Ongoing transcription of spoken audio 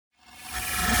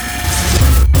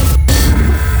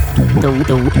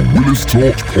The Willis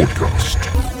Talks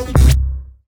Podcast.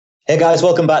 Hey guys,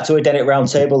 welcome back to Identity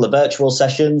Roundtable, the virtual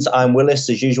sessions. I'm Willis,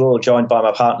 as usual, joined by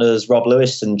my partners Rob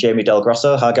Lewis and Jamie Del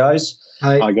Grosso. Hi guys.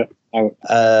 Hi.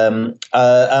 And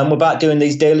we're back doing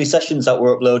these daily sessions that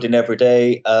we're uploading every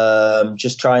day,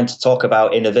 just trying to talk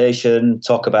about innovation,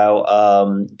 talk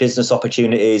about business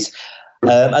opportunities,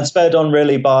 and spurred on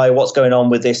really by what's going on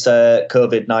with this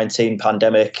COVID-19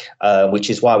 pandemic,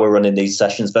 which is why we're running these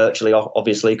sessions virtually,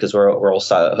 obviously, because we're all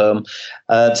sat at home.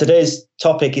 Today's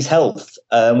topic is health,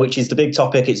 which is the big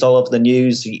topic. It's all over the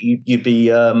news. You'd be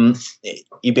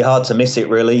hard to miss it,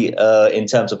 really, in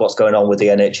terms of what's going on with the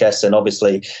NHS. And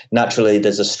obviously, naturally,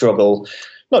 there's a struggle,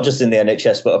 not just in the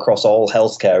NHS, but across all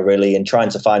healthcare, really, in trying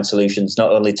to find solutions,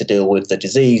 not only to deal with the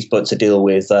disease, but to deal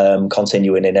with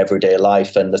continuing in everyday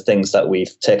life and the things that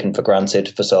we've taken for granted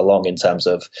for so long in terms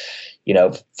of, you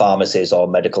know, pharmacies or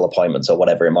medical appointments or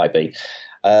whatever it might be.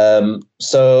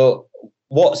 So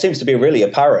what seems to be really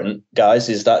apparent, guys,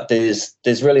 is that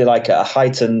there's really like a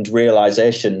heightened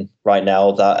realization right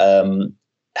now that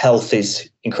health is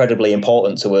incredibly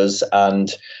important to us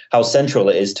and how central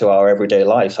it is to our everyday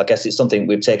life. I guess it's something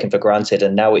we've taken for granted,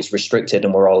 and now it's restricted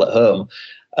and we're all at home.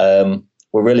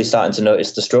 We're really starting to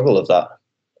notice the struggle of that.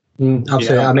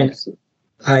 Absolutely. Yeah, I mean,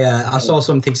 I saw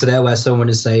something today where someone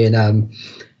is saying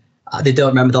they don't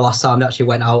remember the last time they actually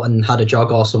went out and had a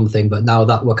jog or something, but now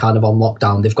that we're kind of on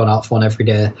lockdown, they've gone out for one every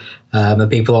day, and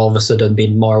people all of a sudden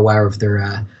being more aware of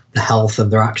their the health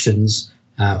of their actions.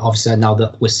 Obviously, now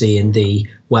that we're seeing the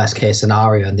worst case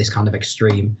scenario and this kind of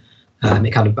extreme,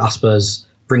 it kind of, I suppose,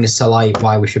 brings us to light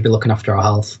why we should be looking after our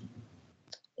health.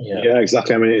 Yeah,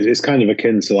 exactly. I mean, it's kind of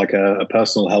akin to like a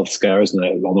personal health scare, isn't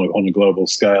it? On a global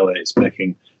scale, it's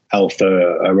making health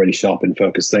a really sharp and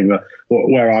focused thing. But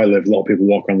where I live, a lot of people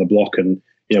walk around the block, and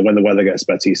you know, when the weather gets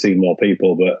better, you see more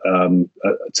people. But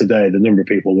today, the number of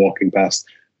people walking past,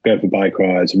 going for bike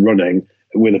rides, running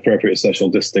with appropriate social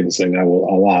distancing,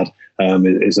 I'll add,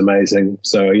 is amazing.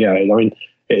 So yeah, I mean,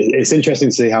 it's interesting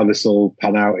to see how this will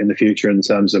pan out in the future in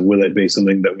terms of will it be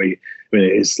something that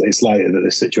it's likely that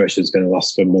this situation is going to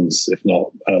last for months, if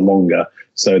not longer.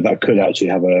 So that could actually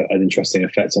have an interesting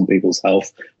effect on people's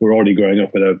health. We're already growing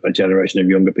up with a generation of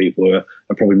younger people who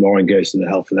are probably more engaged in their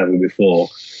health than ever before.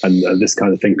 And this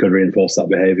kind of thing could reinforce that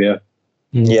behavior.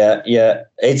 Yeah.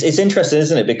 It's interesting,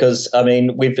 isn't it? Because, I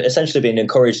mean, we've essentially been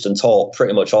encouraged and taught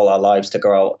pretty much all our lives to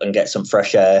go out and get some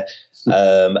fresh air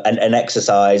and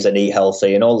exercise and eat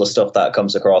healthy and all the stuff that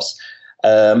comes across.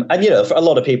 And, you know, for a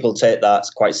lot of people take that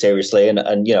quite seriously.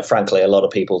 And you know, frankly, a lot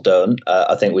of people don't.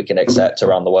 I think we can accept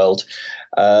around the world.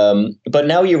 But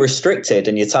now you're restricted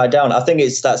and you're tied down. I think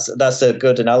that's a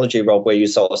good analogy, Rob, where you're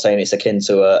sort of saying it's akin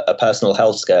to a personal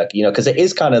health scare, you know, because it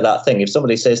is kind of that thing. If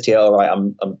somebody says to you, all right,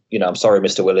 I'm sorry,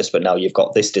 Mr. Willis, but now you've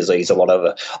got this disease or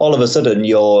whatever, all of a sudden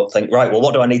you're think, right, well,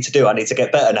 what do I need to do? I need to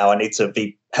get better now. I need to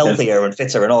be healthier and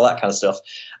fitter and all that kind of stuff.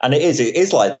 And it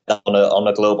is like that on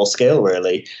a global scale,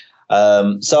 really.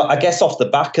 So I guess off the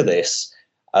back of this,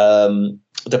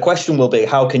 the question will be,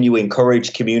 how can you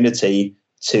encourage community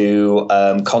to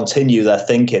continue their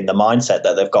thinking, the mindset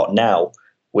that they've got now,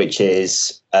 which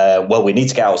is, well, we need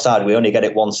to get outside. We only get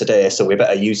it once a day, so we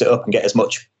better use it up and get as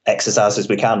much exercise as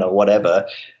we can or whatever.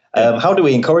 How do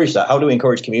we encourage that? How do we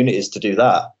encourage communities to do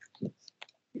that?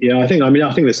 Yeah, I think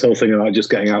this whole thing about just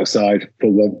getting outside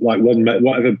for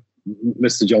whatever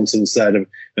Mr. Johnson said,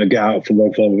 get out for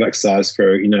one form of exercise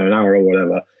for, you know, an hour or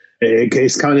whatever.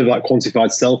 It's kind of like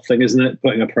quantified self thing, isn't it?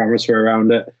 Putting a parameter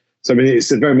around it. So I mean,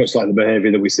 it's very much like the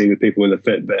behaviour that we see with people with a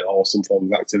Fitbit or some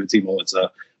form of activity monitor,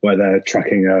 where they're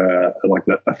tracking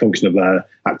a function of their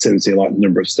activity, like the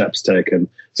number of steps taken.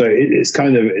 So it's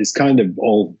kind of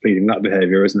all feeding that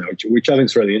behaviour, isn't it? Which I think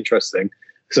is really interesting.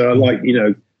 So like, you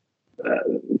know,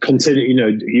 continue, you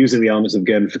know, using the elements of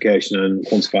gamification and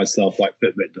quantified self like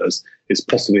Fitbit does is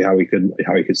possibly how we could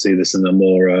see this in a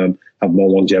more have more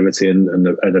longevity and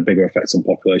a bigger effect on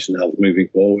population health moving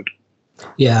forward.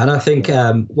 Yeah, and I think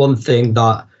one thing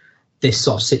that this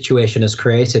sort of situation has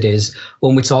created is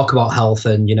when we talk about health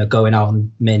and, you know, going out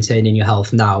and maintaining your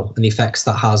health now and the effects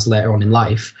that has later on in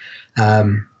life,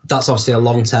 that's obviously a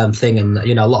long-term thing. And,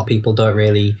 you know, a lot of people don't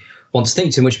really want to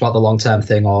think too much about the long-term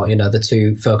thing, or, you know, they're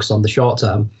too focused on the short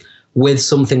term. With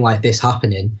something like this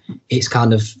happening, it's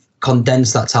kind of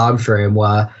condensed that time frame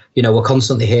where, you know, we're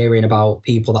constantly hearing about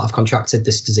people that have contracted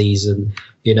this disease and,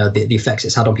 you know, the effects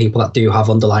it's had on people that do have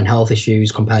underlying health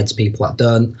issues compared to people that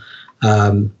don't.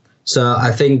 So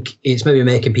I think it's maybe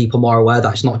making people more aware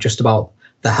that it's not just about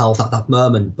the health at that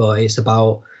moment, but it's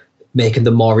about making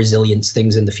them more resilient to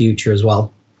things in the future as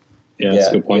well. Yeah, that's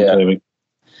a good point, David.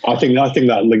 I think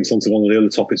that links onto one of the other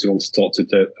topics we want to talk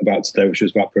about today, which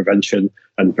was about prevention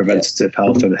and preventative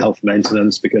health and health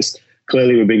maintenance, because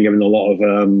clearly we've been given a lot of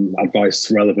advice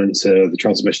relevant to the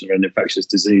transmission of an infectious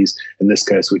disease, in this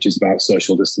case, which is about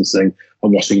social distancing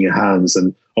and washing your hands.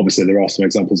 And obviously there are some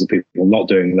examples of people not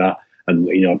doing that, and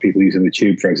people using the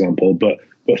tube, for example. But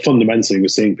fundamentally, we're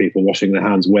seeing people washing their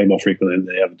hands way more frequently than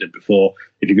they ever did before.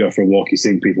 If you go for a walk, you're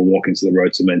seeing people walking to the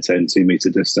road to maintain 2 metre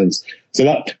distance. So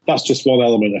that's just one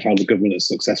element of how the government has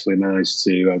successfully managed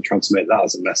to transmit that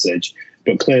as a message.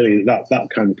 But clearly, that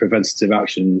kind of preventative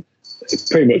action, it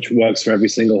pretty much works for every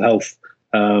single health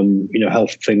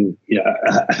health thing.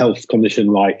 A health condition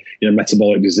like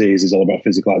metabolic disease is all about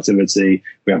physical activity.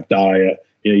 We have diet.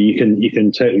 You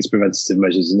can take these preventative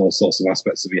measures in all sorts of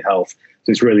aspects of your health.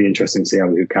 So it's really interesting to see how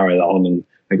we could carry that on and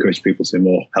encourage people to be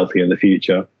more healthy in the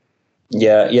future.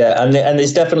 Yeah, and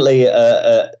there's definitely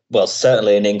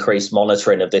certainly an increased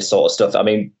monitoring of this sort of stuff. I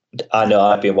mean, I know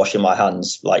I've been washing my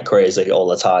hands like crazy all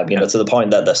the time, to the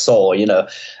point that they're sore,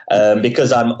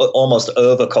 because I'm almost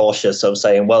overcautious of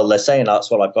saying, well, they're saying that's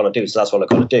what I've got to do, so that's what I've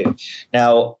got to do.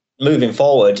 Now, moving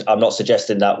forward, I'm not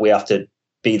suggesting that we have to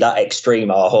be that extreme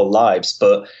our whole lives,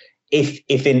 but if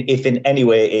in any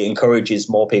way it encourages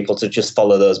more people to just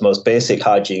follow those most basic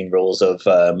hygiene rules of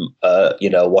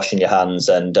washing your hands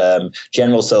and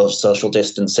general social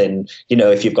distancing,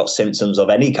 if you've got symptoms of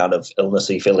any kind of illness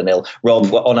or you're feeling ill.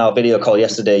 Rob, on our video call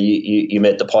yesterday, you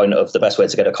made the point of the best way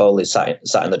to get a cold is sat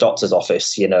in the doctor's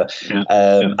office, and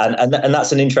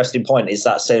that's an interesting point. It's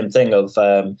that same thing of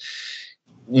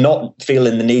not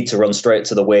feeling the need to run straight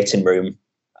to the waiting room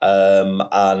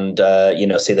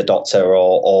see the doctor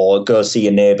or go see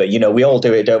your neighbour. We all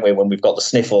do it, don't we, when we've got the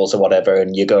sniffles or whatever,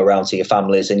 and you go around to your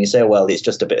families and you say, well, it's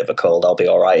just a bit of a cold, I'll be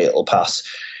all right, it'll pass.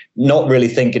 Not really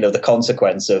thinking of the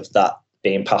consequence of that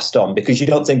being passed on, because you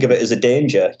don't think of it as a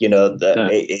danger,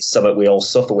 it's something we all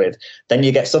suffer with. Then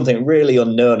you get something really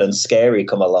unknown and scary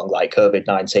come along, like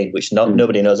COVID-19, which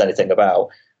nobody knows anything about.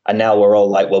 And now we're all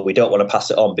like, well, we don't want to pass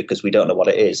it on because we don't know what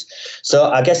it is. So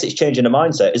I guess it's changing the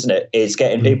mindset, isn't it? It's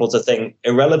getting people to think,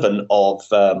 irrelevant of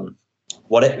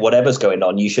whatever's going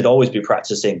on, you should always be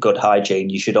practicing good hygiene.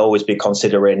 You should always be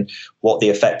considering what the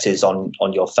effect is on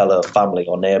your fellow family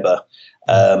or neighbour.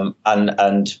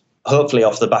 And hopefully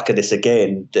off the back of this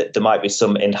again, there might be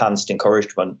some enhanced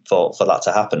encouragement for that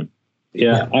to happen.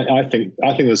 Yeah, I think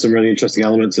there's some really interesting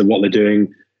elements of what they're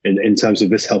doing in terms of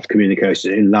this health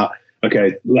communication, in that,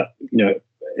 okay,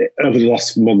 over the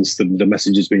last months, the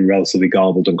message has been relatively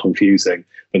garbled and confusing,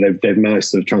 but they've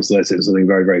managed to translate it into something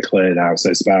very, very clear now.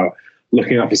 So it's about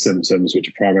looking at the symptoms, which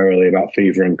are primarily about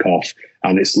fever and cough,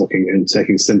 and it's looking and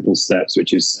taking simple steps,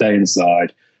 which is stay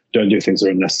inside, don't do things that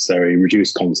are unnecessary,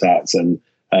 reduce contact, and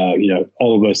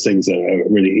all of those things that are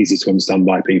really easy to understand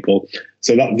by people.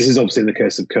 So this is obviously in the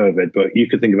case of COVID, but you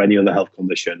could think of any other health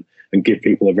condition and give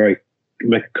people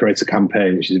create a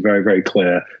campaign which is very, very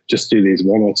clear. Just do these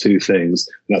one or two things,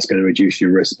 and that's going to reduce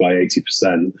your risk by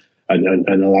 80%,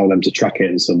 and allow them to track it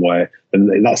in some way.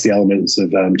 And that's the elements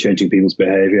of changing people's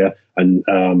behaviour and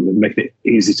making it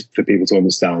easy for people to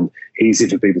understand, easy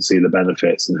for people to see the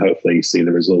benefits, and hopefully see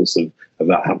the results of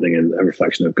that happening in a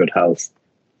reflection of good health.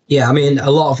 Yeah, I mean,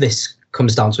 a lot of this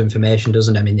comes down to information,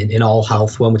 doesn't it? I mean, in all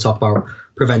health, when we talk about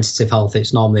preventative health,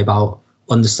 it's normally about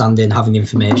understanding, having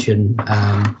information.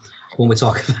 When we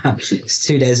talk about, it's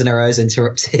 2 days in a row is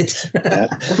interrupted.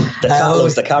 The cat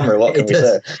loves the camera. What can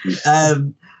we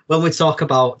say? When we talk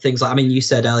about things like, I mean, you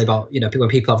said earlier about, when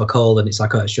people have a cold and it's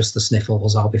like, oh, it's just the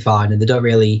sniffles, I'll be fine. And they don't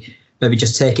really maybe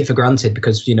just take it for granted,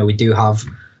 because, we do have,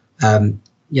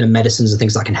 medicines and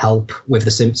things that can help with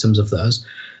the symptoms of those.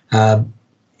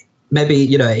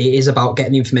 Maybe, it is about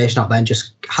getting the information out there and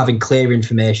just having clear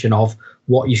information of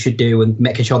what you should do and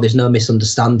making sure there's no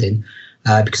misunderstanding.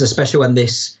 Because especially when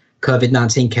this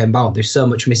COVID-19 came about, there's so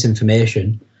much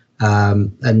misinformation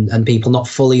and people not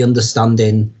fully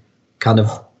understanding kind of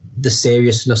the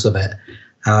seriousness of it.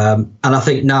 And I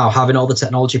think now having all the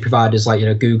technology providers like,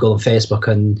 Google and Facebook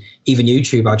and even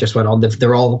YouTube, I just went on, they've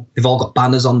all got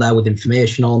banners on there with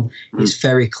information on. It's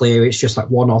very clear. It's just like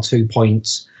 1 or 2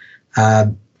 points.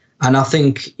 And I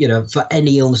think, for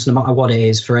any illness, no matter what it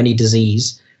is, for any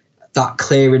disease, that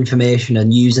clear information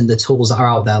and using the tools that are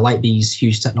out there, like these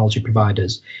huge technology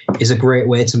providers, is a great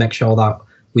way to make sure that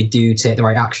we do take the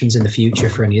right actions in the future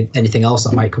for anything else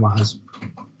that might come at us.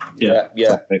 Yeah.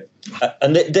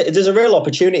 And there's a real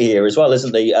opportunity here as well,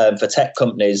 isn't there, for tech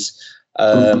companies,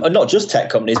 and not just tech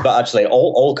companies, but actually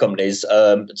all companies,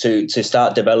 to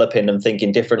start developing and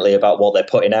thinking differently about what they're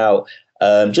putting out.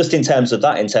 Just in terms of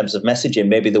that, in terms of messaging,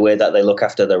 maybe the way that they look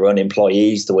after their own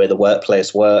employees, the way the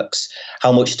workplace works,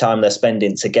 how much time they're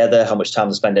spending together, how much time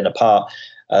they're spending apart.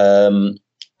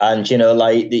 And, you know,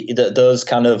 like those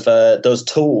kind of those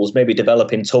tools, maybe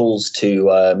developing tools to,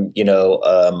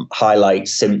 highlight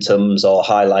symptoms or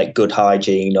highlight good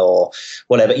hygiene or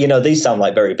whatever. You know, these sound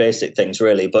like very basic things,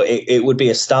 really, but it would be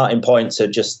a starting point to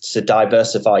just to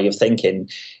diversify your thinking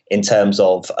in terms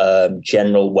of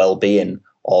general well-being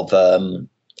of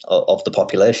the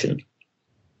population.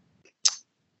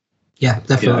 Yeah,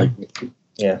 definitely.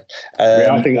 Yeah.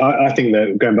 I think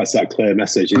that going back to that clear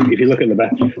message, if you look at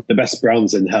the best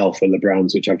brands in health and the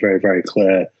brands which have very, very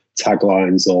clear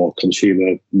taglines or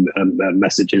consumer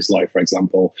messages, like, for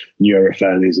example,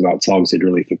 Nurofen is about targeted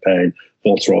relief of pain,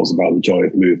 Voltarol is about the joy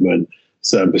of movement,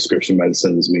 certain prescription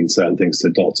medicines mean certain things to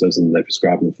doctors and they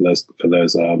prescribe them for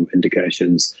those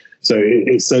indications. So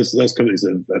it's those companies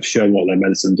that have shown what their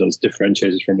medicine does,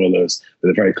 differentiated from others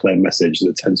with a very clear message,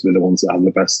 that tend to be the ones that have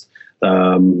the best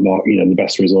the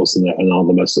best results and are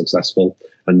the most successful.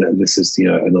 And this is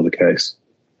another case.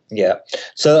 Yeah.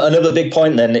 So another big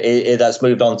point then that's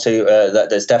moved on to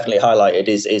that's definitely highlighted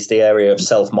is the area of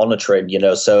self-monitoring. You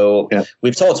know, so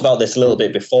we've talked about this a little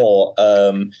bit before,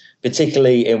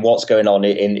 particularly in what's going on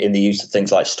in the use of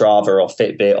things like Strava or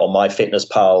Fitbit or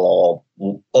MyFitnessPal or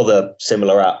other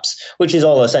similar apps, which is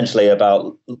all essentially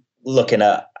about looking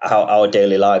at how our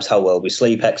daily lives, how well we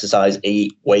sleep, exercise,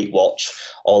 eat, Weight Watch,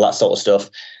 all that sort of stuff.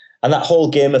 And that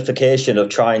whole gamification of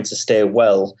trying to stay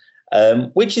well,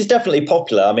 which is definitely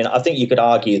popular. I mean, I think you could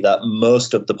argue that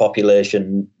most of the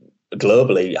population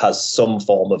globally has some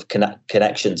form of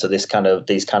connection to these kind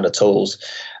of tools.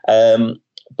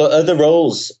 But other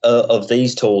roles of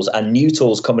these tools and new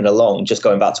tools coming along, just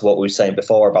going back to what we were saying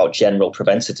before about general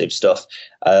preventative stuff,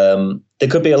 there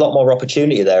could be a lot more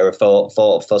opportunity there for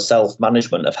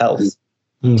self-management of health.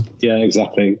 Yeah,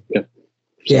 exactly.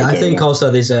 Yeah, I think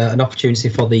also there's an opportunity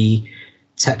for the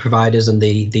tech providers and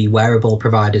the wearable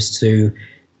providers to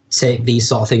take these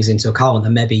sort of things into account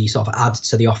and maybe sort of add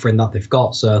to the offering that they've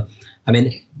got. So, I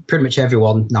mean, pretty much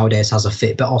everyone nowadays has a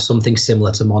Fitbit or something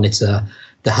similar to monitor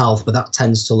the health, but that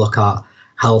tends to look at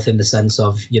health in the sense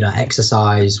of,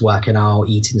 exercise, working out,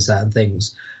 eating certain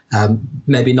things.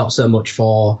 Maybe not so much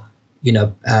for,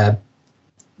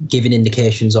 giving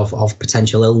indications of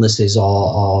potential illnesses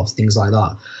or things like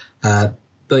that.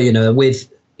 But, with,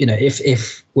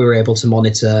 if we were able to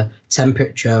monitor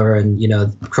temperature and,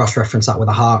 cross-reference that with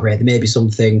a heart rate, there may be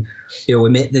something,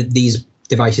 these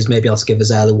devices may be able to give us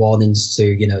early warnings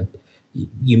to,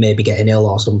 you may be getting ill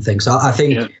or something. So I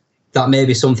think that may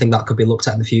be something that could be looked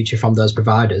at in the future from those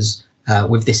providers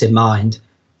with this in mind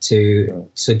to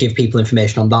give people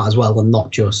information on that as well, and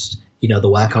not just, the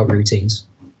workout routines.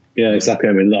 Yeah, exactly.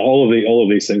 I mean, all of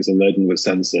these things are laden with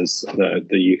sensors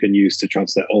that you can use to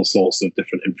translate all sorts of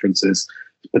different inferences,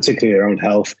 particularly around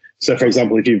health. So, for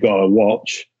example, if you've got a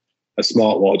watch, a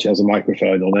smartwatch has a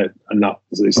microphone on it, and that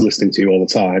is listening to you all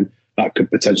the time, that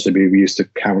could potentially be used to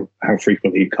count how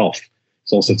frequently you cough.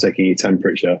 It's also taking your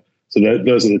temperature. So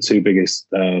those are the two biggest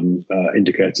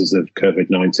indicators of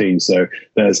COVID-19. So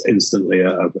there's instantly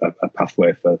a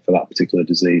pathway for that particular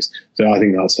disease. So I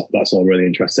think that's all really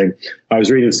interesting. I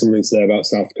was reading something today about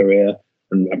South Korea,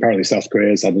 and apparently South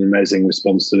Korea has had an amazing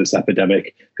response to this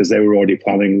epidemic because they were already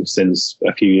planning since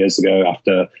a few years ago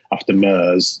after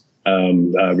MERS.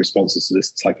 Responses to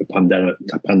this type of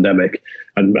pandemic,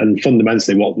 and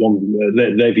fundamentally,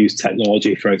 they've used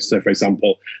technology for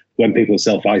example, when people are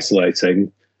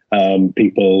self-isolating,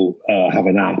 people have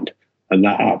an app, and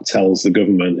that app tells the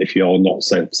government if you're not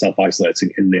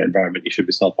self-isolating in the environment you should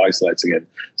be self-isolating in.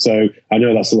 So I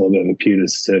know that's a little bit of a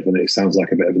punitive, and it sounds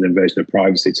like a bit of an invasion of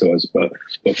privacy to us, but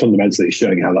fundamentally it's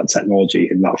showing how that technology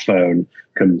in that phone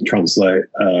can translate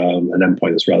an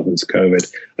endpoint that's relevant to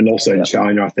COVID. And also in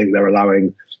China, I think they're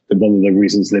allowing, one of the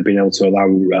reasons they've been able to allow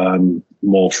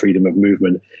more freedom of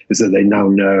movement is that they now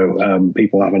know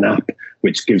people have an app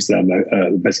which gives them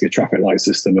basically a traffic light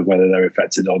system of whether they're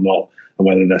infected or not, and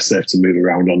whether they're safe to move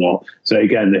around or not. So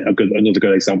again, another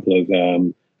good example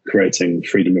of creating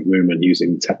freedom of movement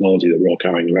using technology that we're all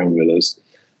carrying around with us.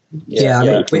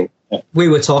 We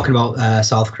were talking about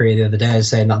South Korea the other day,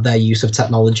 saying that their use of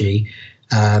technology,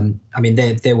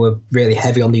 they were really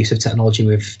heavy on the use of technology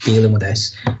with dealing with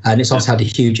this, and it's also had a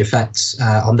huge effect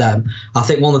on them. I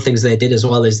think one of the things they did as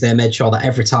well is they made sure that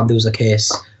every time there was a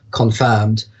case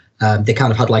confirmed, they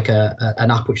kind of had like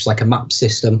an app which is like a map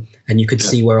system, and you could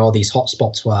see where all these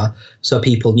hotspots were, so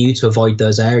people knew to avoid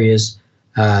those areas.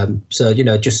 So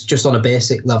just on a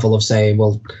basic level of saying,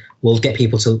 well, we'll get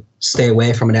people to stay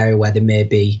away from an area where there may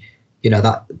be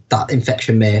that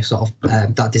infection may sort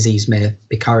of that disease may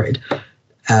be carried,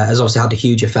 has obviously had a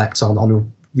huge effect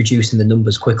on reducing the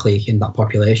numbers quickly in that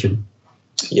population.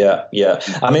 Yeah.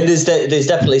 I mean, there's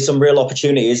definitely some real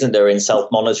opportunity, isn't there, in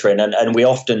self-monitoring, and we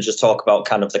often just talk about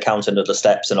kind of the counting of the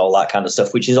steps and all that kind of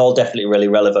stuff, which is all definitely really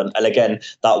relevant. And again,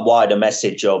 that wider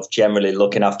message of generally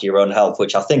looking after your own health,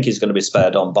 which I think is going to be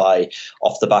spurred on by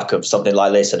off the back of something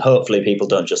like this, and hopefully people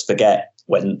don't just forget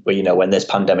when this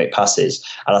pandemic passes.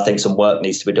 And I think some work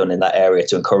needs to be done in that area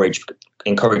to encourage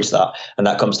that, and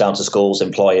that comes down to schools,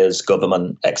 employers,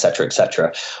 government,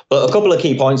 etc. But a couple of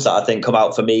key points that I think come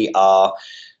out for me are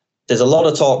there's a lot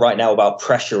of talk right now about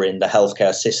pressuring the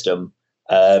healthcare system,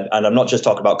 and I'm not just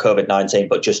talking about COVID-19,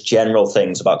 but just general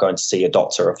things about going to see a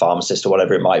doctor, a pharmacist, or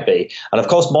whatever it might be. And of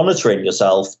course, monitoring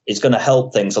yourself is going to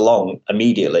help things along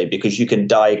immediately, because you can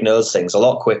diagnose things a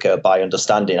lot quicker by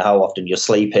understanding how often you're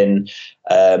sleeping,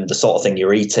 the sort of thing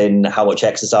you're eating, how much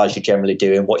exercise you're generally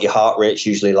doing, what your heart rate's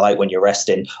usually like when you're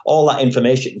resting. All that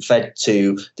information fed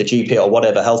to the GP or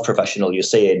whatever health professional you're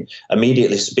seeing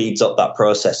immediately speeds up that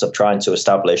process of trying to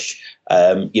establish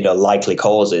likely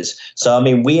causes. So, I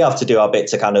mean, we have to do our bit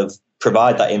to kind of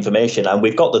provide that information, and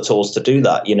we've got the tools to do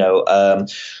that,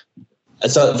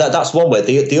 So that's one way.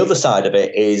 The other side of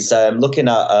it is looking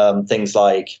at things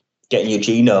like getting your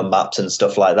genome mapped and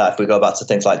stuff like that. If we go back to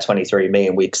things like 23andMe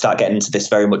and we start getting into this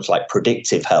very much like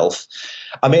predictive health,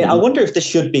 I mean, I wonder if this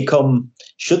should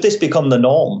this become the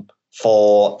norm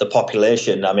for the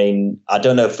population? I mean, I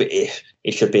don't know if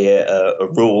it should be a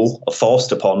rule or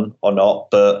forced upon or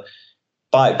not, but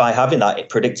by having that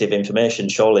predictive information,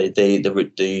 surely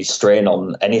the strain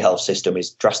on any health system is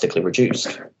drastically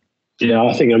reduced. Yeah,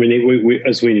 I think, I mean, we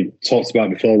as we talked about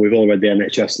before, we've all read the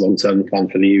NHS long-term plan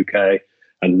for the UK.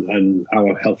 And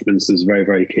our health minister is very,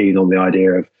 very keen on the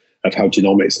idea of how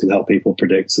genomics can help people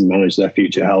predict and manage their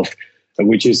future health,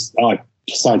 which is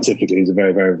scientifically is a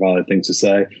very, very valid thing to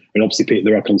say. And obviously,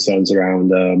 there are concerns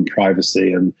around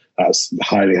privacy, and that's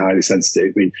highly, highly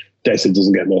sensitive. I mean, data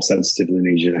doesn't get more sensitive than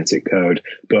any genetic code,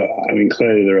 but I mean,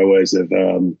 clearly there are ways of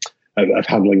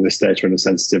handling this data in a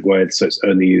sensitive way, so it's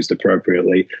only used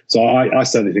appropriately. So I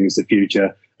certainly think it's the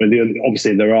future. I mean,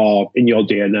 obviously, there are in your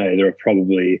DNA, there are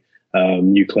probably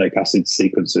nucleic acid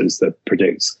sequences that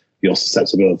predict your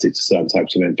susceptibility to certain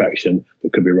types of infection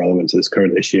that could be relevant to this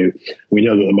current issue. We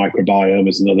know that the microbiome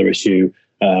is another issue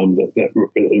that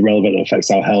relevant and affects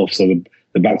our health. So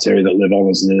the bacteria that live on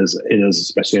us and in us,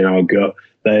 especially in our gut,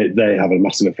 they have a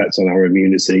massive effect on our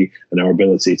immunity and our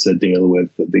ability to deal with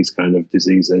these kind of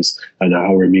diseases and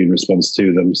our immune response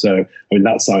to them. So, I mean,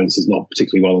 that science is not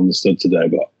particularly well understood today,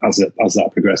 but as that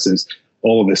progresses,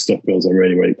 all of this stuff builds a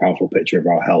really, really powerful picture of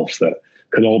our health that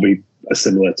can all be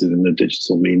assimilated in the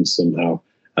digital means somehow.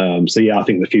 So, yeah, I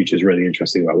think the future is really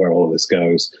interesting about where all of this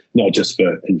goes, not just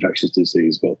for infectious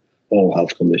disease, but all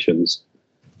health conditions.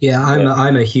 Yeah,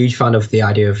 I'm a huge fan of the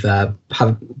idea of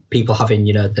people having,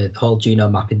 the whole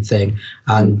genome mapping thing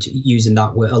and using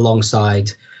that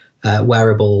alongside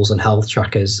wearables and health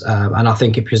trackers. And I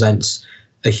think it presents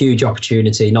a huge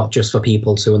opportunity, not just for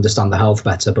people to understand the health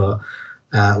better, but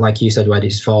like you said, Wed,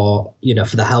 it's for the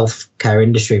healthcare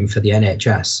industry and for the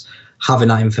NHS. Having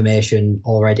that information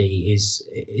already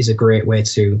is a great way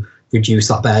to reduce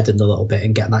that burden a little bit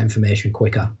and get that information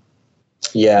quicker.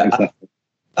 Yeah.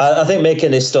 I think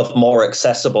making this stuff more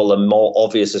accessible and more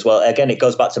obvious as well. Again, it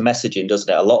goes back to messaging,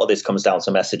 doesn't it? A lot of this comes down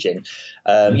to messaging,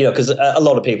 because a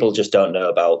lot of people just don't know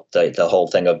about the whole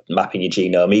thing of mapping your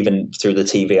genome, even through the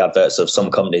TV adverts of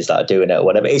some companies that are doing it or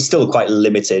whatever. It's still quite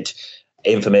limited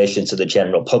information to the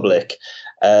general public.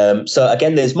 So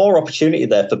again, there's more opportunity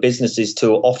there for businesses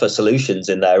to offer solutions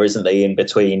in there, isn't there, in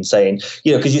between saying,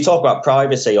 because you talk about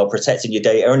privacy or protecting your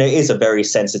data, and it is a very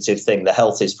sensitive thing. The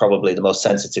health is probably the most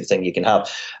sensitive thing you can have.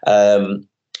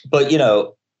 But,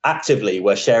 actively,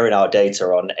 we're sharing our data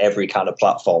on every kind of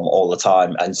platform all the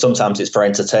time. And sometimes it's for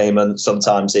entertainment,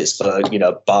 sometimes it's for,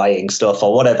 buying stuff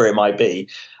or whatever it might be.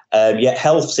 Yet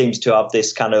health seems to have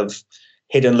this kind of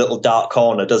hidden little dark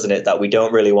corner, doesn't it, that we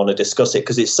don't really want to discuss it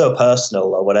because it's so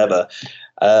personal or whatever.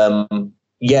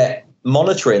 Yet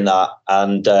monitoring that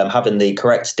and having the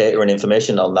correct data and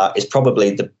information on that is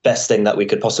probably the best thing that we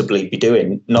could possibly be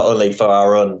doing, not only for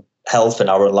our own health and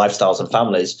our own lifestyles and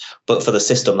families, but for the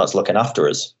system that's looking after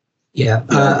us. Yeah.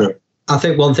 I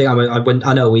think one thing,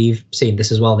 I know we've seen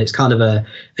this as well, and it's kind of a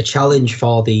challenge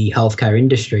for the healthcare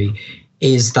industry,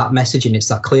 is that messaging. It's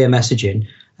that clear messaging.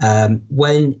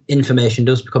 When information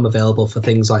does become available for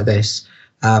things like this,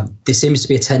 there seems to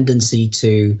be a tendency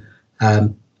to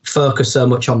focus so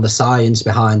much on the science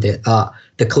behind it that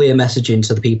the clear messaging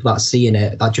to the people that are seeing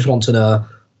it, that just want to know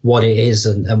what it is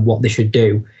and what they should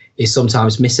do, is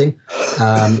sometimes missing.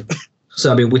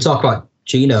 So, I mean, we talk about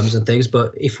genomes and things,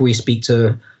 but if we speak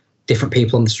to different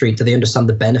people on the street, do they understand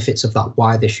the benefits of that,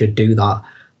 why they should do that?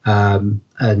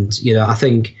 And, you know, I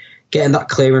think getting that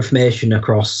clear information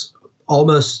across,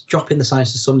 almost dropping the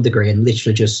science to some degree and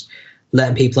literally just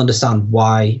letting people understand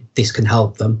why this can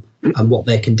help them and what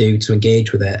they can do to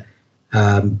engage with it,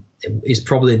 is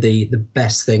probably the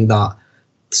best thing that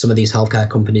some of these healthcare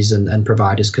companies and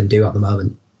providers can do at the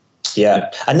moment.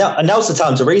 Yeah, and now's the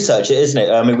time to research it, isn't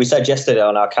it? I mean, we said yesterday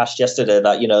on our cast yesterday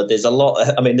that, you know, there's a lot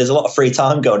of free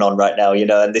time going on right now, you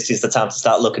know, and this is the time to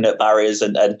start looking at barriers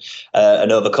and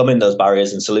overcoming those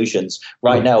barriers and solutions.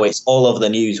 Right now, it's all over the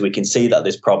news. We can see that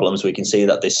there's problems. We can see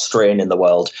that there's strain in the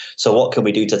world. So what can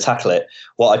we do to tackle it?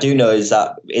 What I do know is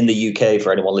that in the UK,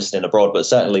 for anyone listening abroad, but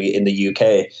certainly in the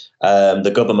UK,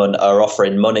 the government are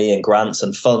offering money and grants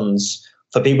and funds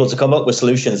for people to come up with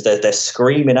solutions. They're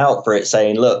screaming out for it,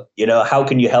 saying, look, you know, how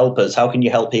can you help us? How can you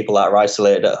help people that are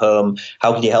isolated at home?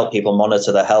 How can you help people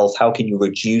monitor their health? How can you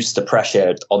reduce the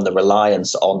pressure on the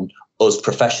reliance on us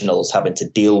professionals having to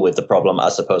deal with the problem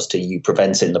as opposed to you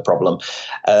preventing the problem?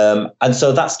 And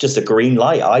so that's just a green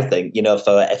light, I think, you know,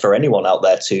 for anyone out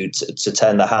there to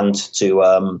turn their hand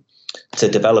to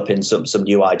developing some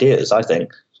new ideas, I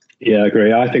think. Yeah, I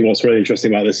agree. I think what's really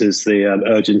interesting about this is the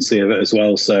urgency of it as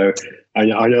well. So I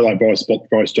know like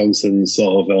Boris Johnson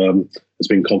sort of has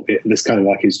been this kind of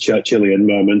like his Churchillian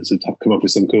moment to come up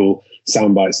with some cool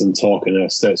sound bites and talk in a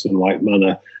statesman-like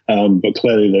manner. But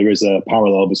clearly there is a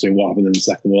parallel between what happened in the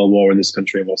Second World War in this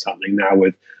country and what's happening now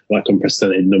with like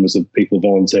unprecedented numbers of people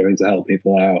volunteering to help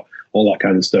people out, all that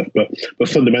kind of stuff. But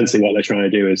fundamentally what they're trying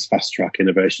to do is fast track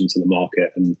innovation to the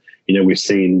market. And, you know, we've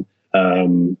seen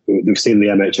the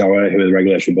MHRA, who are the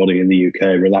regulatory body in the UK,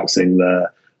 relaxing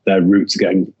their route to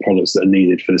getting products that are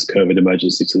needed for this COVID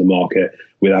emergency to the market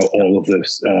without all of the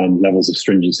levels of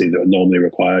stringency that are normally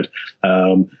required.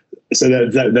 So they're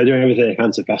doing everything they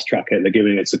can to fast track it. They're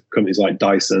giving it to companies like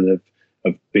Dyson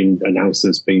have been announced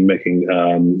as being making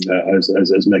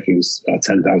as making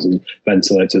 10,000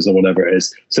 ventilators or whatever it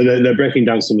is. So they're breaking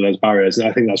down some of those barriers, and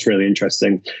I think that's really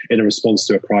interesting. In a response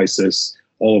to a crisis,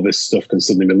 all of this stuff can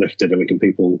suddenly be lifted, and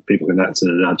people can act in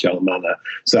an agile manner.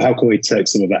 So how can we take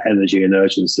some of that energy and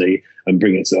urgency and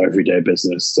bring it to everyday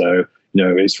business? So, you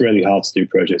know, it's really hard to do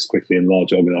projects quickly in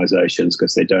large organizations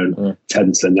because they don't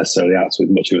tend to necessarily act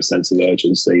with much of a sense of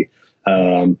urgency.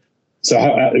 So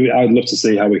I'd love to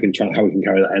see how we can carry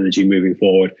that energy moving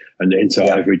forward and into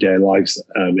our everyday lives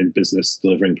in business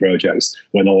delivering projects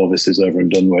when all of this is over and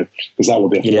done with, because that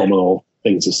would be a phenomenal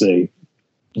thing to see.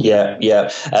 Yeah.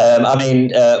 I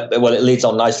mean, well, it leads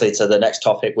on nicely to the next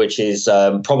topic, which is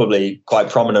probably quite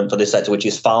prominent for this sector, which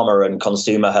is pharma and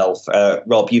consumer health.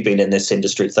 Rob, you've been in this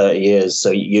industry 30 years,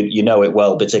 so you know it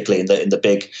well, particularly in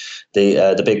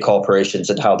the big corporations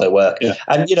and how they work. Yeah.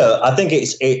 And you know, I think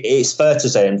it's fair to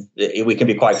say, and we can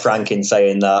be quite frank in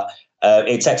saying that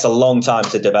it takes a long time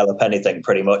to develop anything,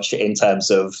 pretty much, in terms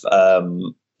of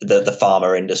the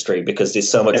pharma industry, because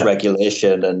there's so much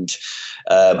regulation and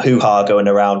hoo-ha going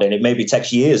around, and it maybe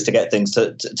takes years to get things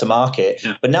to market.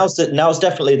 Yeah. But now's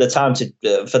definitely the time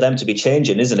for them to be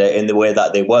changing, isn't it, in the way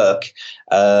that they work?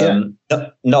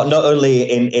 Not only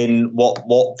in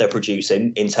what they're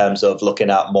producing in terms of looking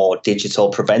at more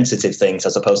digital preventative things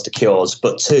as opposed to cures,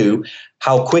 but two,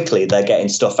 how quickly they're getting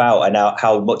stuff out and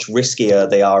how much riskier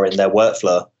they are in their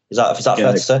workflow. Is that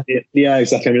fair to say? Yeah,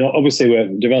 exactly. I mean, obviously we're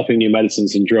developing new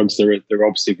medicines and drugs. They're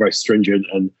obviously very stringent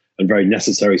and very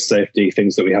necessary safety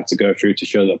things that we have to go through to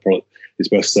show that the product is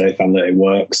both safe and that it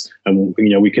works. And, you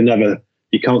know,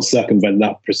 you can't circumvent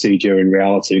that procedure in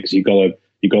reality, because you've got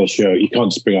to show, you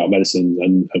can't just bring out medicine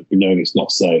and knowing it's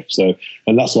not safe. So,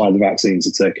 and that's why the vaccines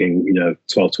are taking,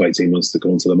 12 to 18 months to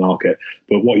come onto the market.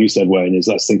 But what you said, Wayne, is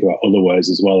let's think about other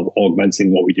ways as well of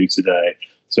augmenting what we do today.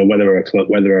 So whether we're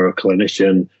a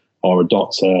clinician or a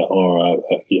doctor or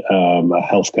a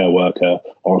healthcare worker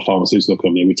or a pharmaceutical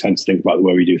company, we tend to think about the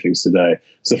way we do things today.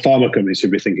 So pharma companies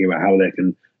should be thinking about how they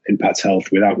can impact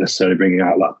health without necessarily bringing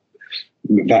out that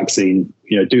vaccine,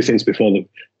 do things before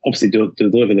obviously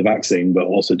deliver the vaccine, but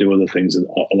also do other things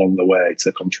along the way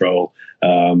to control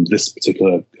this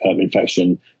particular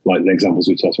infection, like the examples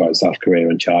we talked about in South Korea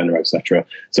and China, etc.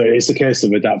 So it's a case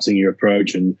of adapting your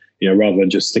approach, and rather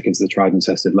than just sticking to the tried and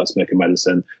tested, let's make a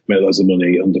medicine, make loads of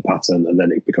money under patent, and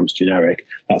then it becomes generic.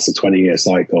 That's a 20-year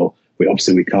cycle.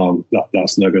 We can't.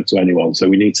 That's no good to anyone. So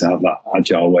we need to have that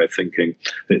agile way of thinking.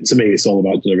 To me, it's all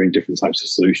about delivering different types of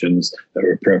solutions that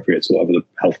are appropriate to whatever the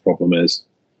health problem is.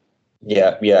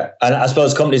 Yeah. And I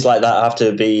suppose companies like that have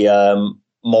to be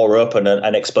more open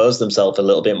and expose themselves a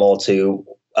little bit more to,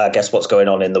 I guess, what's going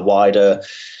on in the wider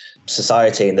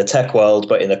society, in the tech world,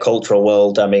 but in the cultural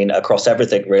world, I mean, across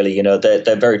everything, really, you know,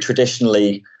 they're very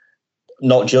traditionally,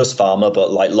 not just pharma,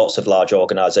 but like lots of large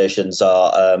organizations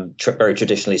are very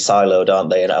traditionally siloed,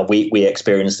 aren't they? And we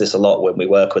experience this a lot when we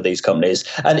work with these companies.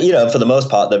 And, you know, for the most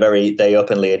part, they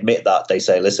openly admit that. They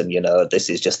say, listen, you know, this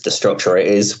is just the structure it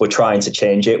is. We're trying to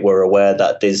change it. We're aware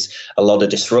that there's a lot of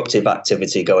disruptive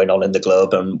activity going on in the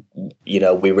globe. And, you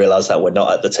know, we realize that we're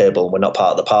not at the table, we're not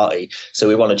part of the party. So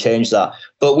we want to change that.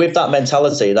 But with that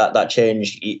mentality, that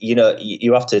change, you know,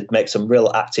 you have to make some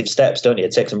real active steps, don't you?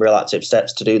 Take some real active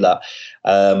steps to do that.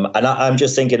 And I'm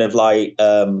just thinking of like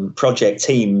project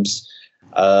teams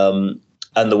and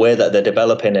the way that they're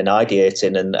developing and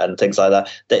ideating and things like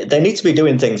that. They need to be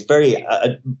doing things very,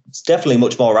 definitely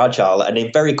much more agile and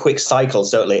in very quick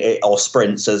cycles, certainly, or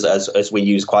sprints as we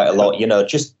use quite a lot, you know,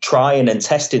 just trying and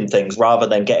testing things rather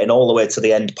than getting all the way to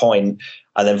the end point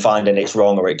and then finding it's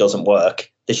wrong or it doesn't work.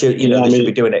 They should, you know, they should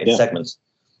be doing it in segments.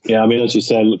 Yeah, I mean, as you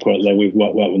said, look, we've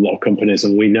worked with a lot of companies,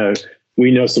 and we know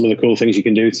some of the cool things you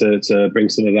can do to bring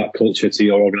some of that culture to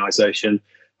your organization.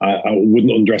 I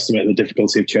wouldn't underestimate the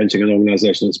difficulty of changing an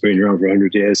organization that's been around for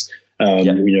 100 years,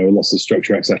 you know, lots of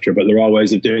structure, etc. But there are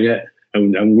ways of doing it.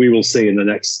 And we will see in the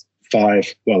next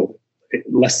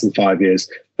less than 5 years,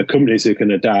 the companies who can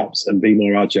adapt and be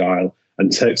more agile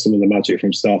and take some of the magic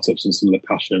from startups and some of the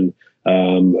passion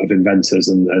of inventors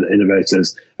and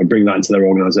innovators and bring that into their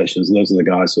organizations. And those are the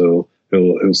guys who'll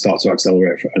start to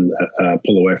accelerate and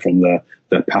pull away from the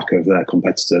pack of their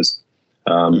competitors.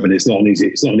 But it's not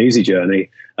an easy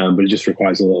journey, but it just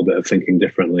requires a little bit of thinking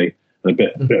differently. And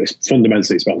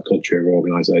fundamentally, it's about the culture of your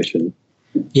organization.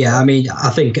 Yeah, I mean, I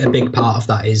think a big part of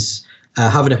that is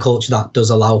having a culture that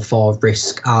does allow for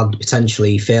risk and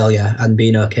potentially failure, and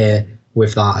being okay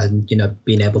with that, and, you know,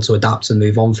 being able to adapt and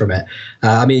move on from it.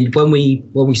 I mean, when we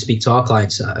speak to our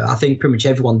clients, I think pretty much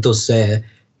everyone does say,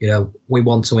 you know, we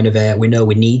want to innovate, we know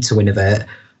we need to innovate.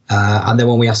 And then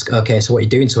when we ask, okay, so what are you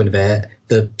doing to innovate?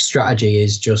 The strategy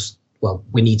is just, well,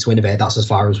 we need to innovate. That's as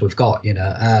far as we've got, you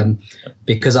know,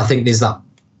 because I think there's that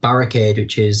barricade,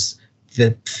 which is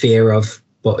the fear of,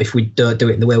 but if we don't do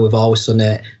it the way we've always done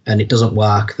it and it doesn't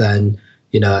work, then,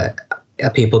 you know,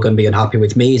 are people going to be unhappy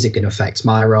with me? Is it going to affect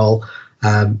my role?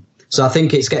 So I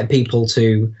think it's getting people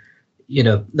to, you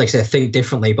know, like I say, think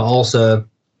differently, but also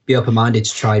be open-minded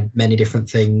to try many different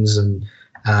things and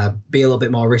be a little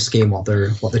bit more risky in what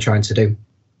they're trying to do.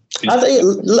 I think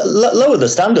lower the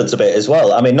standards a bit as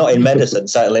well. I mean, not in medicine,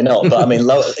 certainly not. But I mean,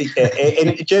 lower.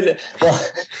 Well,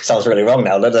 sounds really wrong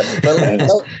now, doesn't it?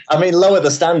 But I mean, lower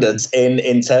the standards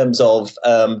in terms of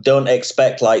don't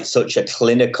expect like such a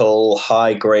clinical,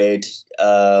 high grade,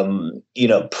 you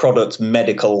know, product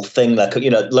medical thing that could, you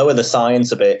know, lower the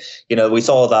science a bit. You know, we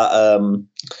saw that.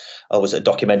 Was it a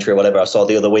documentary or whatever I saw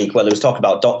the other week where they was talking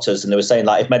about doctors, and they were saying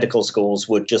like if medical schools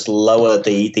would just lower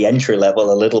the entry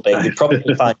level a little bit, you'd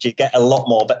probably find you'd get a lot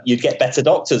more, but you'd get better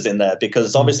doctors in there,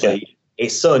 because obviously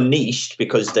it's so niched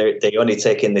because they only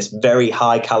take in this very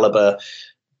high caliber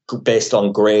based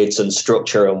on grades and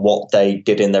structure and what they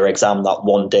did in their exam that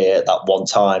one day at that one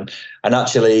time. And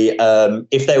actually,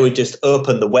 if they would just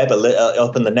open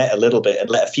the net a little bit and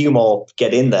let a few more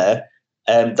get in there,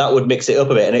 that would mix it up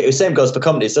a bit. And the same goes for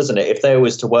companies, doesn't it? If they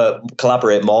was to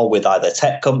collaborate more with either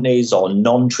tech companies or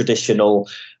non-traditional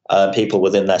people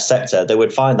within their sector, they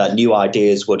would find that new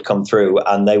ideas would come through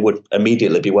and they would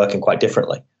immediately be working quite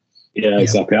differently. Yeah,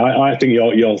 exactly. I think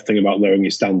your thing about lowering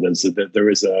your standards, that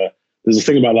there's a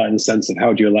thing about that in the sense of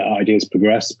how do you let ideas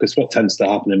progress? Because what tends to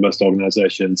happen in most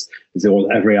organizations is they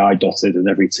want every I dotted and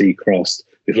every T crossed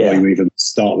before you even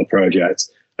start the project.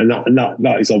 And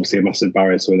that is obviously a massive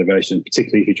barrier to innovation,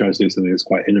 particularly if you're trying to do something that's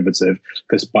quite innovative,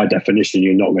 because by definition,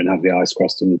 you're not going to have the I's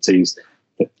crossed and the T's,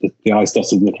 the I's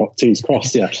dotted and the T's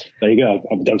crossed. Yeah, there you go.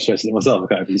 I'm demonstrating it myself.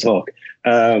 I can't even talk.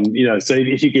 You know, so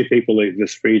if you give people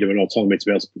this freedom and autonomy to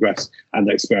be able to progress and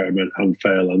experiment and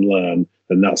fail and learn,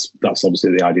 then that's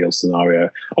obviously the ideal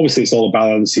scenario. Obviously, it's all a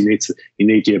balance. You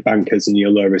need your bankers and your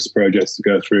low risk projects to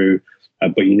go through,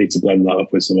 but you need to blend that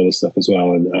up with some other stuff as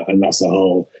well, and that's a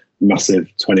whole massive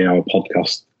 20-hour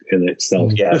podcast in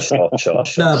itself. Yeah, sure.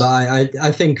 No, but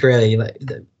I think really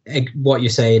what you're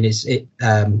saying is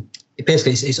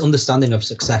basically it's understanding of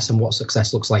success and what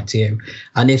success looks like to you.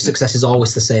 And if success is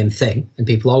always the same thing and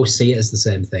people always see it as the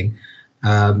same thing,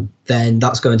 then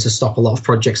that's going to stop a lot of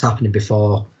projects happening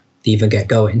before they even get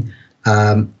going.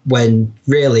 When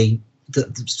really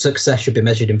the success should be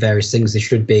measured in various things. There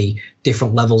should be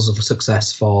different levels of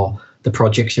success for the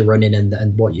projects you're running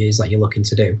and what it is that you're looking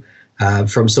to do.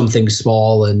 From something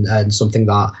small and something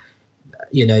that,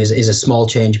 you know, is a small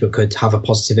change but could have a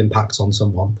positive impact on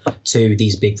someone, to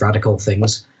these big radical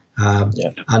things.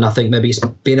 And I think maybe it's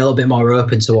being a little bit more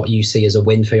open to what you see as a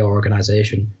win for your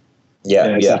organisation.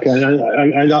 Yeah, exactly.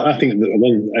 And I think that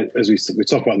one, as we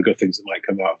talk about the good things that might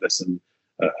come out of this, and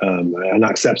an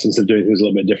acceptance of doing things a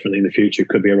little bit differently in the future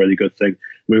could be a really good thing.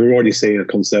 We're already seeing a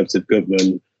Conservative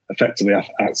government effectively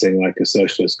acting like a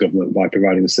socialist government by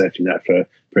providing a safety net for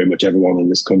pretty much everyone in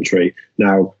this country.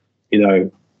 Now, I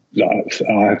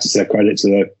have to say credit to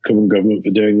the current government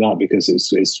for doing that, because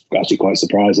it's actually quite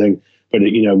surprising. But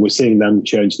we're seeing them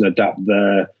change and adapt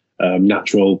their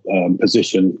natural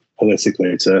position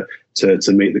politically to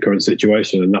meet the current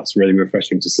situation, and that's really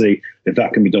refreshing to see. If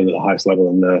that can be done at the highest level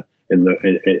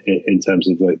in terms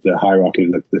of the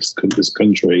hierarchy of this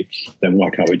country, then why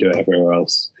can't we do it everywhere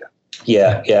else?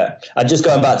 Yeah. And just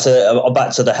going back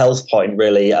to the health point,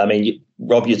 really, I mean,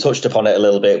 Rob, you touched upon it a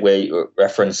little bit where you were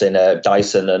referencing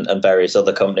Dyson and various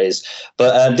other companies.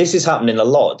 But this is happening a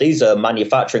lot. These are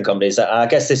manufacturing companies. And I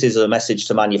guess this is a message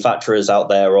to manufacturers out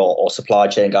there, or supply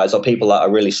chain guys, or people that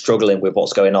are really struggling with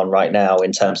what's going on right now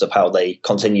in terms of how they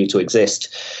continue to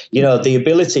exist. The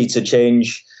ability to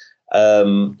change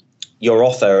your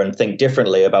offer and think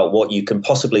differently about what you can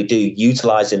possibly do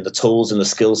utilizing the tools and the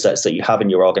skill sets that you have in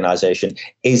your organization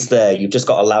is there. You've just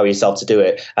got to allow yourself to do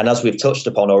it. And as we've touched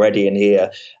upon already in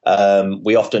here,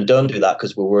 we often don't do that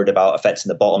because we're worried about affecting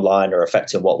the bottom line or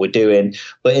affecting what we're doing.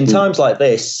 But in times like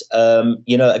this,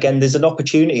 again, there's an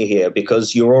opportunity here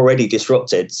because you're already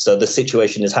disrupted. So the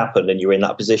situation has happened and you're in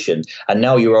that position. And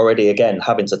now you're already, again,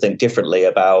 having to think differently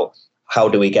about, how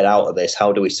do we get out of this?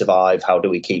 How do we survive? How do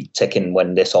we keep ticking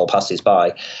when this all passes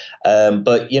by?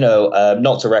 But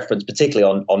not to reference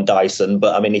particularly on Dyson,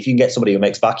 but I mean, if you can get somebody who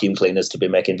makes vacuum cleaners to be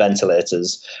making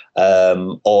ventilators,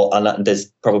 and there's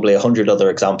probably 100 other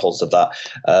examples of that,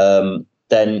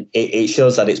 then it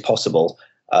shows that it's possible.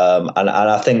 And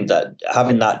I think that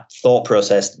having that thought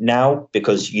process now,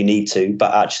 because you need to,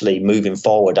 but actually moving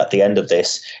forward at the end of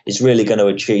this is really going to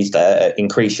achieve that,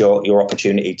 increase your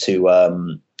opportunity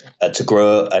to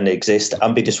grow and exist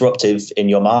and be disruptive in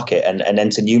your market and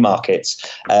enter new markets.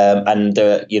 Going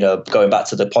back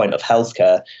to the point of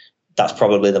healthcare, that's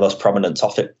probably the most prominent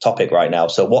topic right now.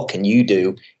 So what can you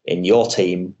do in your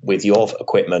team with your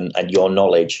equipment and your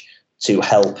knowledge to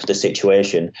help the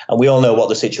situation? And we all know what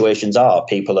the situations are.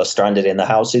 People are stranded in their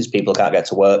houses. People can't get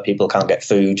to work. People can't get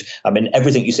food. I mean,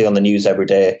 everything you see on the news every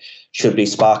day should be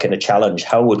sparking a challenge.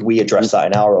 How would we address that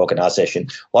in our organization?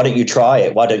 Why don't you try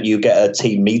it? Why don't you get a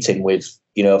team meeting with,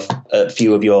 a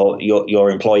few of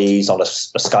your employees on a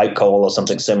Skype call or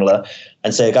something similar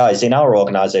and say, guys, in our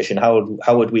organization, how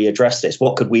would we address this?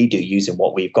 What could we do using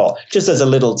what we've got? Just as a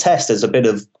little test, as a bit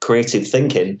of creative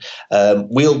thinking.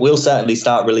 We'll certainly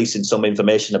start releasing some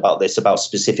information about this, about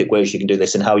specific ways you can do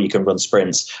this and how you can run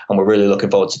sprints. And we're really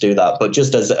looking forward to do that. But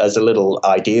just as a little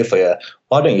idea for you,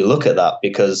 why don't you look at that?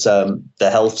 Because the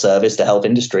health service, the health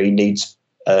industry needs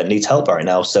help right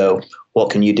now. So what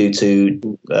can you do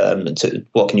to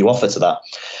what can you offer to that?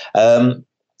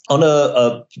 On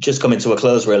a just coming to a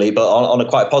close really, but on a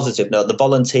quite positive note, the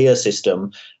volunteer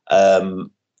system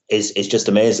is just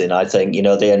amazing. I think, the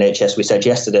NHS, we said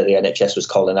yesterday, the NHS was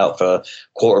calling out for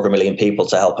 250,000 people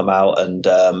to help them out and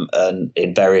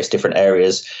in various different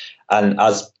areas. And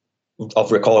as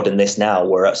of recording this now,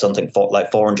 we're at something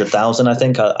like 400,000, I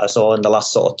think I saw in the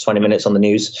last sort of 20 minutes on the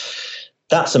news.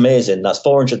 That's amazing. That's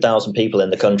 400,000 people in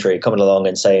the country coming along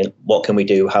and saying, what can we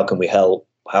do? How can we help?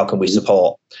 How can we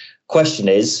support? Question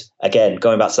is, again,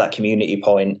 going back to that community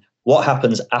point, what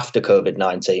happens after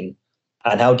COVID-19?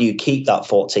 And how do you keep that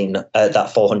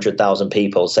 400,000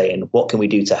 people saying, what can we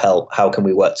do to help? How can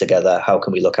we work together? How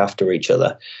can we look after each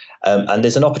other? And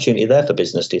there's an opportunity there for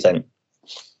business, do you think?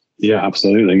 Yeah,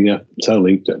 absolutely. Yeah,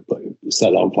 totally.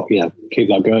 Set that up. Yeah, keep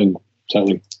that going.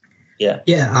 Totally. Yeah.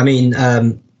 Yeah, I mean,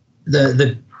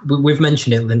 we've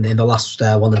mentioned it in the last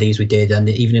one of these we did, and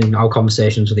even in our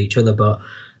conversations with each other. But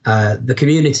the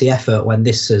community effort when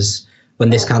this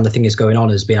kind of thing is going on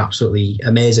has been absolutely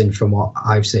amazing from what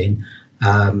I've seen.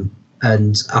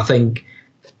 And I think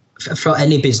for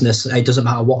any business, it doesn't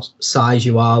matter what size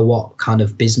you are, what kind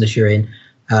of business you're in,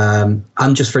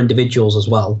 and just for individuals as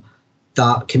well,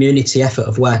 that community effort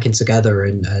of working together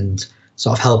and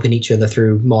sort of helping each other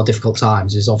through more difficult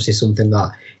times is obviously something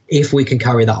that, if we can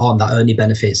carry that on, that only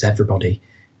benefits everybody.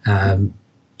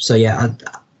 So yeah,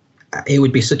 it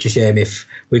would be such a shame if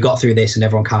we got through this and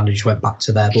everyone kind of just went back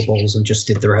to their bubbles and just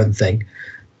did their own thing.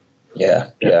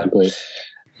 Yeah.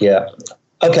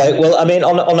 Okay, well, I mean,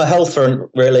 on a health front,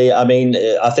 really, I mean,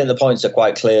 I think the points are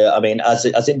quite clear. I mean,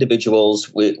 as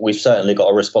individuals, we've certainly got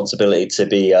a responsibility to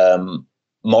be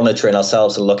monitoring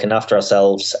ourselves and looking after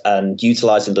ourselves and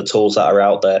utilizing the tools that are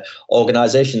out there.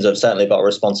 Organizations have certainly got a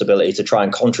responsibility to try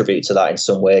and contribute to that in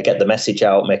some way, get the message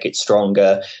out, make it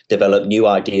stronger, develop new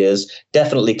ideas,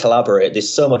 definitely collaborate.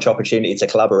 There's so much opportunity to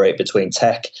collaborate between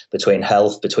tech, between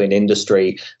health, between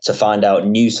industry, to find out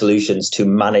new solutions to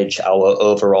manage our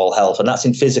overall health. And that's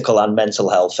in physical and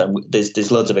mental health. And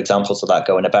there's loads of examples of that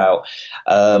going about.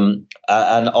 And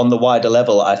on the wider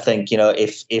level, I think,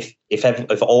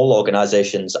 if all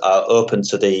organizations are open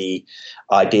to the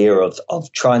idea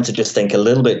of trying to just think a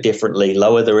little bit differently,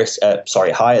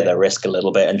 higher their risk a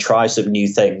little bit, and try some new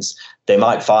things, they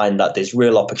might find that there's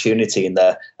real opportunity in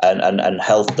there. And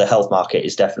the health market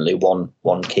is definitely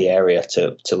one key area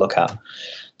to look at.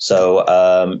 So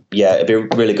it'd be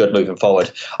really good moving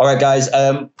forward. All right, guys.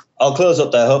 I'll close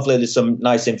up there. Hopefully there's some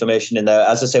nice information in there.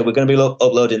 As I say, we're going to be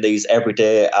uploading these every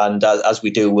day. And as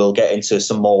we do, we'll get into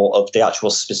some more of the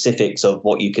actual specifics of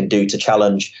what you can do to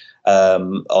challenge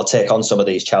or take on some of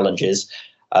these challenges.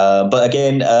 But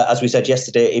again, as we said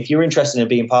yesterday, if you're interested in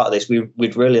being part of this,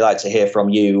 we'd really like to hear from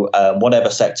you, whatever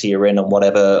sector you're in and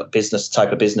whatever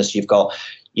type of business you've got.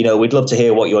 We'd love to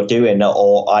hear what you're doing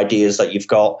or ideas that you've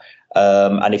got.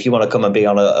 And if you want to come and be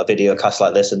on a video cast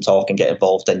like this and talk and get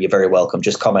involved, then you're very welcome.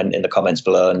 Just comment in the comments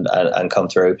below and come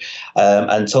through.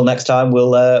 Until next time,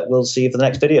 we'll see you for the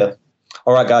next video.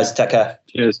 All right, guys, take care.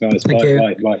 Cheers, guys. Thank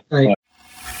you. Bye.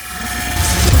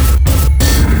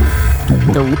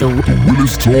 The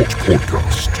Willis Talks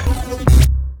Podcast.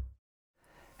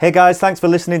 Hey guys, thanks for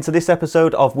listening to this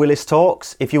episode of Willis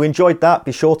Talks. If you enjoyed that,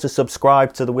 be sure to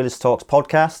subscribe to the Willis Talks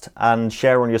podcast and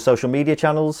share on your social media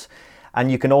channels. And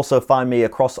you can also find me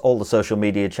across all the social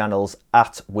media channels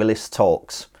at Willis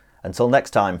Talks. Until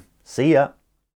next time, see ya.